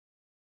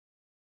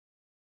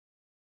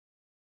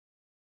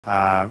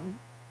Uh,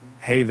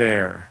 hey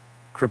there,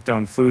 crypto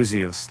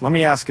enthusiasts. Let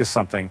me ask you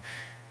something.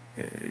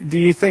 Do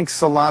you think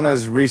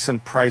Solana's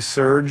recent price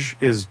surge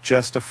is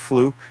just a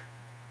fluke,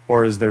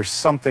 or is there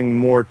something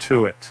more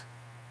to it?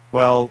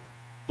 Well,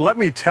 let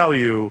me tell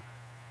you,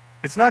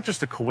 it's not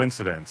just a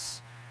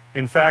coincidence.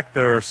 In fact,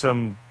 there are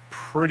some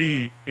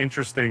pretty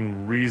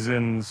interesting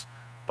reasons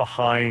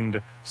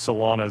behind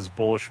Solana's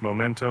bullish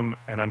momentum,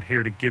 and I'm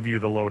here to give you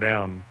the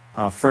lowdown.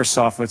 First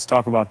off, let's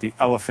talk about the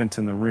elephant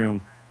in the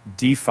room,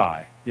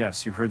 DeFi.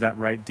 Yes, you heard that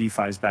right.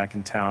 DeFi is back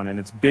in town, and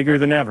it's bigger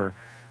than ever.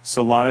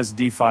 Solana's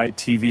DeFi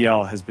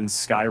TVL has been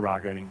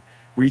skyrocketing,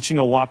 reaching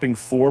a whopping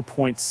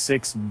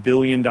 $4.6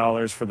 billion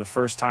for the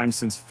first time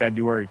since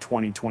February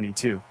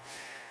 2022.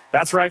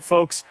 That's right,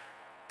 folks.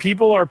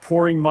 People are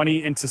pouring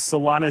money into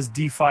Solana's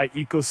DeFi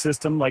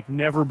ecosystem like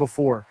never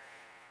before.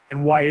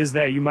 And why is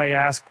that, you might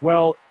ask?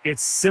 Well,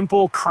 it's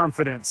simple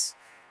confidence.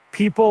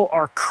 People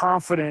are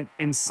confident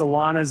in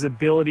Solana's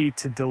ability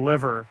to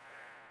deliver,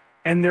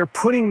 and they're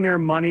putting their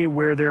money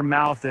where their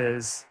mouth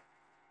is.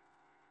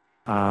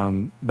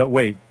 But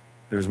wait,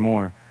 there's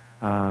more.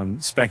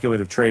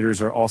 Speculative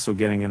traders are also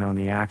getting in on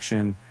the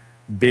action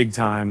big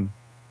time.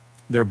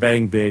 They're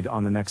betting big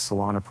on the next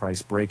Solana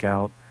price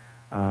breakout.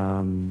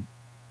 And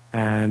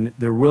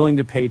they're willing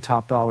to pay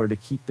top dollar to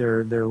keep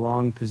their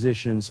long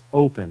positions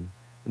open.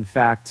 In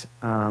fact,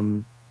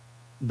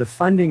 the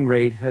funding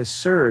rate has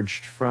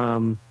surged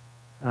from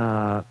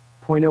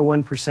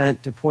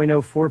 0.01% to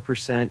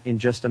 0.04% in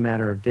just a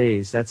matter of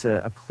days. That's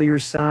a clear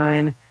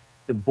sign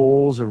the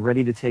bulls are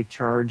ready to take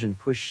charge and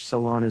push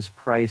Solana's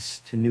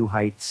price to new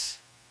heights.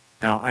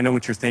 Now, I know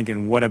what you're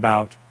thinking. What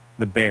about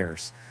the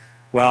bears?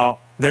 Well,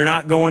 they're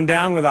not going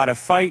down without a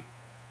fight.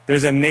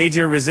 There's a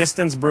major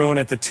resistance brewing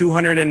at the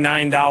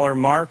 $209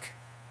 mark.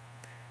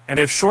 And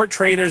if short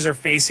traders are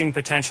facing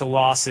potential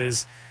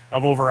losses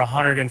of over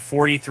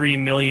 $143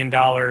 million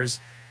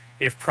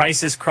if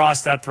prices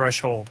cross that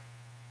threshold,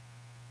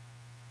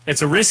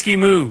 it's a risky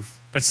move,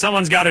 but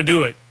someone's got to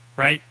do it,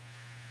 right?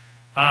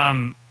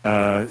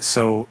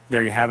 So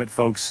there you have it,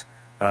 folks.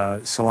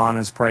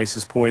 Solana's price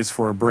is poised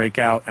for a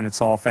breakout, and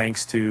it's all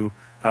thanks to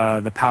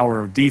the power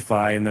of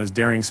DeFi and those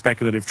daring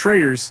speculative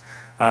traders.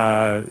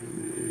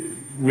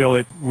 Will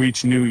it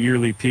reach new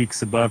yearly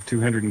peaks above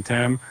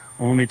 210?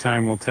 Only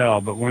time will tell,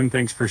 but one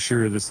thing's for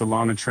sure, the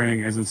Solana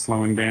trading isn't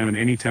slowing down in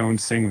any tone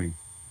singly.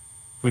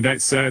 With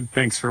that said,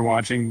 thanks for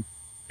watching,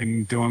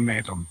 and do 'em,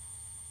 mate 'em.